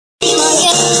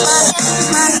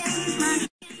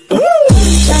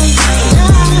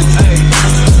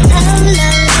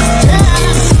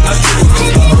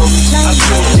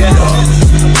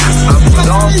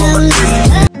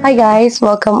Hi guys,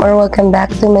 welcome back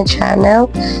to my channel.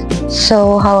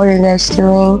 So how are you guys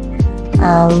doing?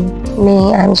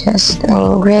 I'm just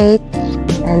doing great,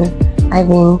 and I've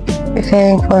been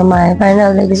preparing for my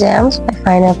final exams, my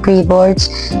final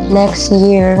pre-boards next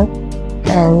year,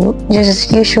 and just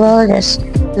as usual, just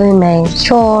doing my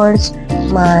chores,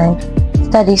 my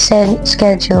study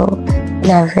schedule, and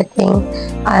everything.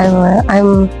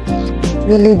 I'm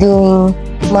really doing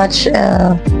much.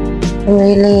 I'm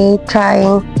really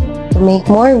trying to make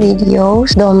more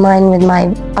videos. Don't mind with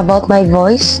about my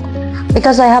voice,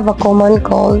 because I have a common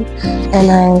cold,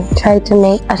 and I try to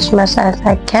make as much as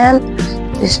I can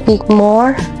to speak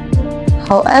more.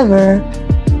 However,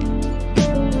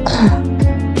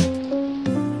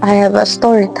 I have a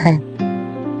story time.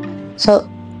 So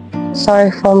sorry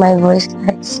for my voice,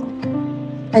 guys.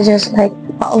 I just like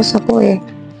pausa ko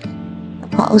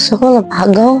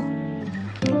napagaw.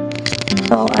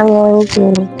 So I'm going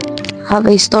to have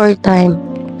a story time.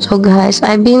 So guys,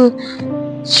 I've been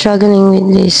struggling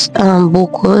with this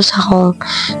buko sa akong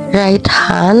right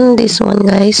hand. This one,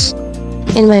 guys,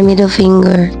 in my middle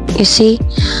finger. You see?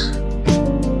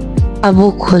 A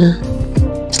bukol.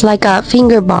 It's like a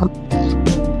finger bump.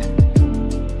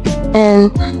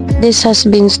 And this has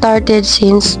been started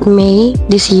since May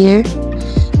this year.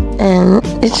 And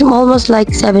it's almost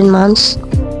like 7 months.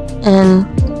 And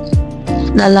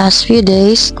the last few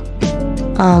days,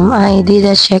 I did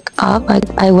a check-up.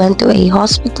 I went to a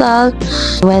hospital,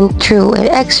 went through an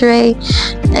x-ray,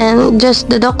 and just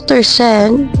the doctor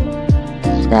said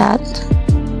that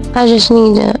I just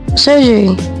need a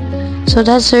surgery. So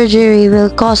that surgery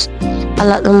will cost a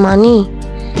lot of money.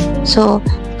 So,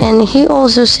 and he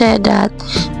also said that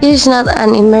it is not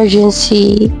an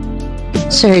emergency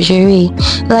surgery.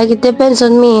 Like, it depends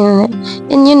on me,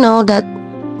 and you know that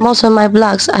most of my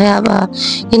vlogs, I have a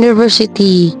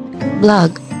university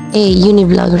vlog, a uni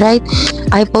vlog, right?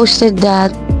 I posted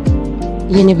that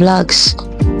uni vlogs,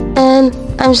 and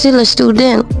I'm still a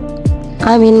student.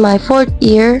 I'm in my fourth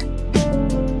year.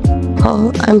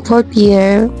 I'm fourth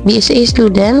year BSA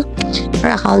student or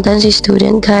accountancy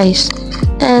student, guys.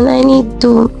 And I need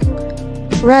to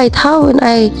write how would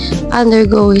I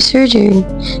undergo a surgery.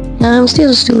 And I'm still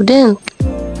a student.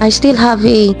 I still have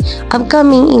a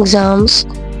upcoming exams,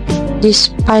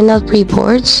 these final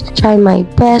pre-boards. Try my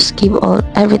best, give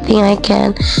everything I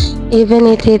can, even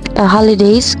if it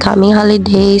holidays, coming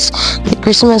holidays, the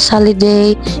Christmas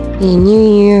holiday, the New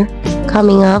Year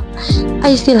coming up.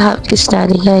 I still have to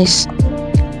study, guys,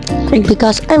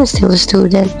 because I'm still a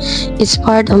student. It's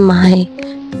part of my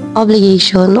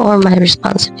obligation or my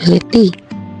responsibility,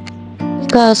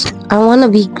 because I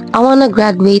wanna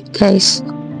graduate, guys.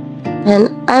 And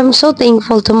I'm so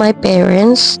thankful to my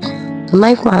parents, to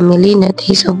my family, that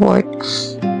they support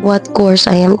what course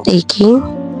I am taking,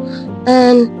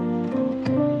 and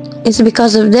it's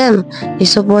because of them. They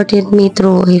supported me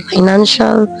through a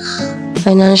financial,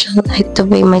 like to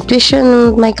pay my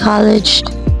tuition, my college,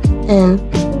 and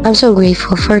I'm so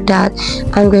grateful for that.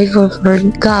 I'm grateful for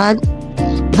God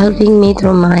helping me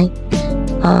through my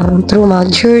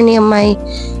journey of my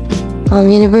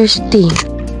university.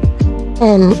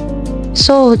 And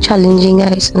so challenging,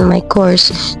 guys, in my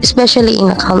course, especially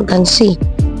in accountancy.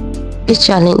 It's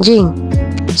challenging.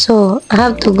 So I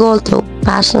have to go to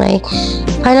pass my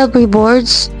final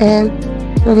pre-boards and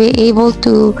be able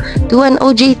to do an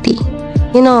OJT.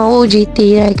 You know,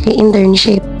 OJT, like the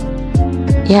internship.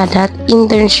 Yeah, that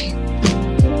internship.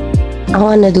 I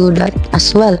want to do that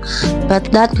as well.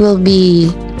 But that will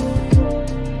be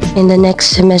in the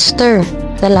next semester,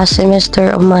 the last semester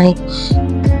of my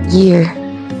year.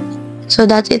 So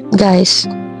that's it, guys.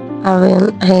 I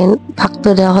back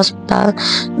to the hospital.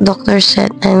 Doctor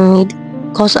said I need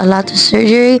cause a lot of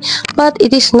surgery, but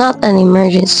it is not an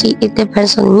emergency. It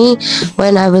depends on me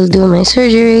when I will do my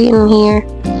surgery in here.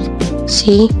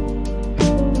 See,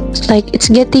 it's like it's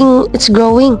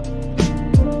growing.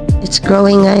 It's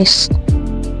growing, guys.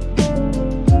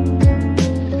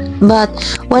 But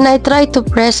when I try to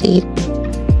press it,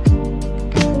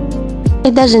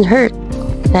 it doesn't hurt.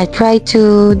 I try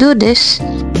to do this,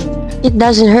 it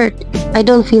doesn't hurt. I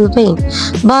don't feel pain.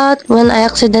 But when I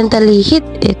accidentally hit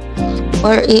it,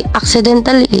 or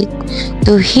accidentally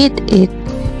to hit it,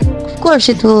 of course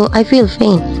I feel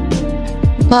pain.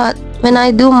 But when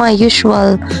I do my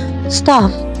usual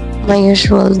stuff, my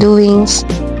usual doings,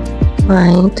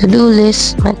 my to-do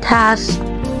list, my tasks,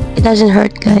 it doesn't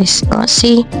hurt, guys.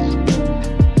 See,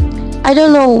 I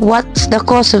don't know what's the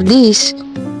cause of this.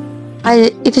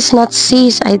 It is not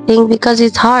cyst, I think, because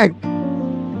it's hard.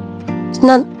 It's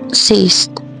not cyst.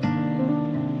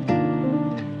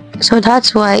 So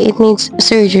that's why it needs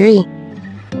surgery.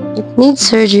 It needs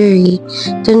surgery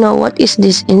to know what is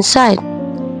this inside.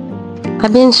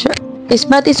 I've been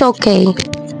but it's okay.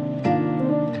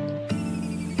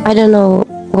 I don't know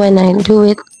when I do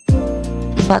it,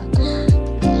 but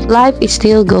life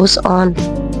still goes on.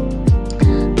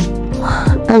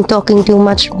 I'm talking too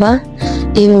much, but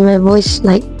even my voice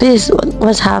like this,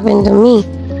 what's happened to me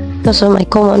because of my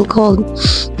common cold.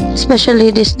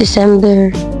 Especially this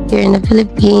December here in the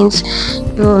Philippines,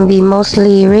 it will be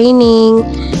mostly raining.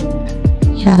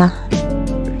 Yeah,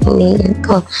 really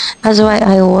cold. That's why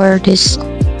I wore this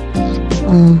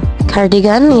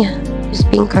cardigan. Yeah, this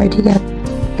pink cardigan.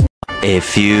 A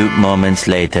few moments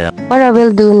later. What I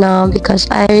will do now, because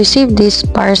I received this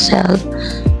parcel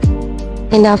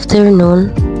in the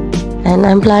afternoon, and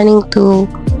I'm planning to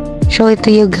show it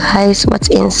to you guys what's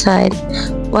inside,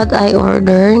 what I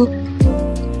ordered,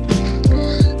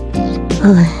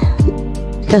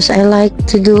 because I like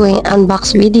to do an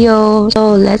unbox video.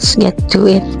 So let's get to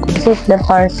it. This is the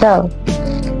parcel.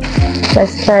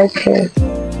 Let's try to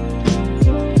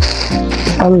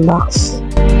unbox.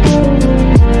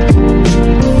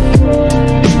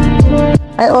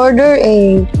 I ordered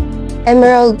a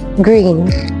emerald green,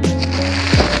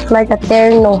 like a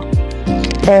terno.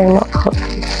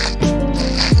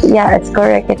 Yeah, it's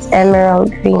correct. It's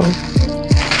emerald green.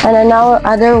 And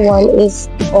another one is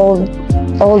old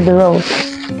rose.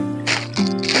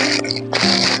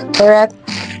 Correct.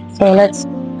 So let's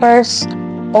first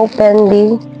open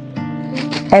the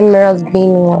emerald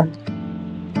green one.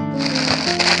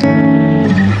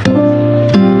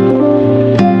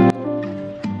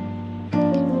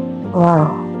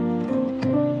 Wow.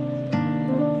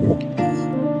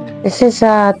 This is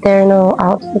a terno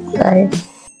outfit, guys.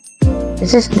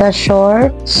 This is the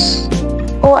shorts.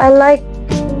 Oh, I like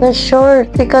the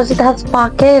short because it has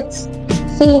pockets.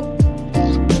 See?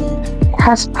 It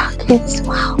has pockets.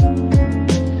 Wow.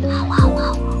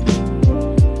 Wow.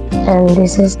 And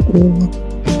this is the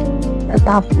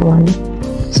top one.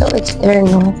 So it's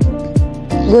terno.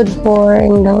 Good for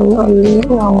only,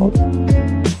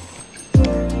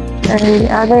 And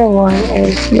the other one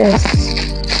is just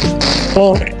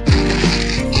pink.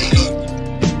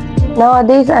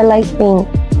 Nowadays, I like pink.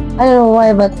 I don't know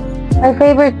why, but my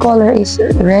favorite color is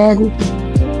red.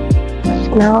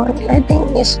 Now, I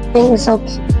think pink is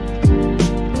okay.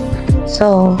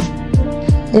 So,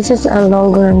 this is a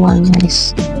longer one,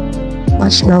 guys.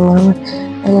 Much longer one.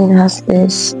 And it has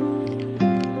this.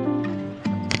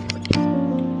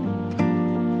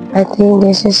 I think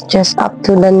this is just up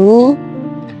to the knee.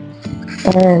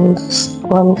 And this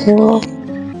one too,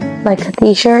 like a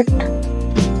t-shirt.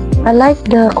 I like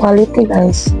the quality,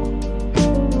 guys.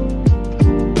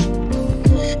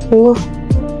 See?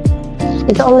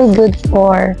 It's only good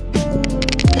for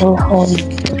in home.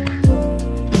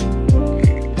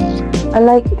 I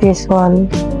like this one.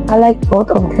 I like both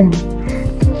of them.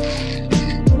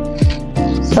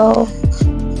 So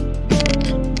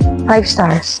 5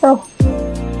 stars. So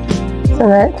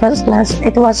that was nice.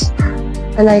 It was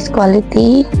a nice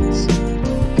quality.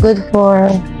 Good for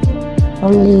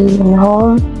only in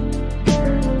home.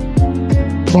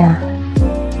 Yeah,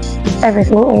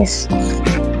 everything is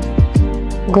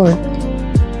good.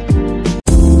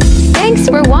 Thanks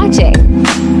for watching.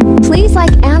 Please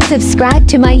like and subscribe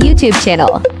to my YouTube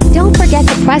channel. Don't forget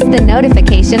to press the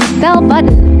notification bell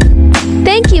button.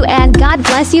 Thank you and God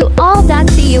bless you all.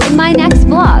 See you in my next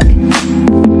vlog.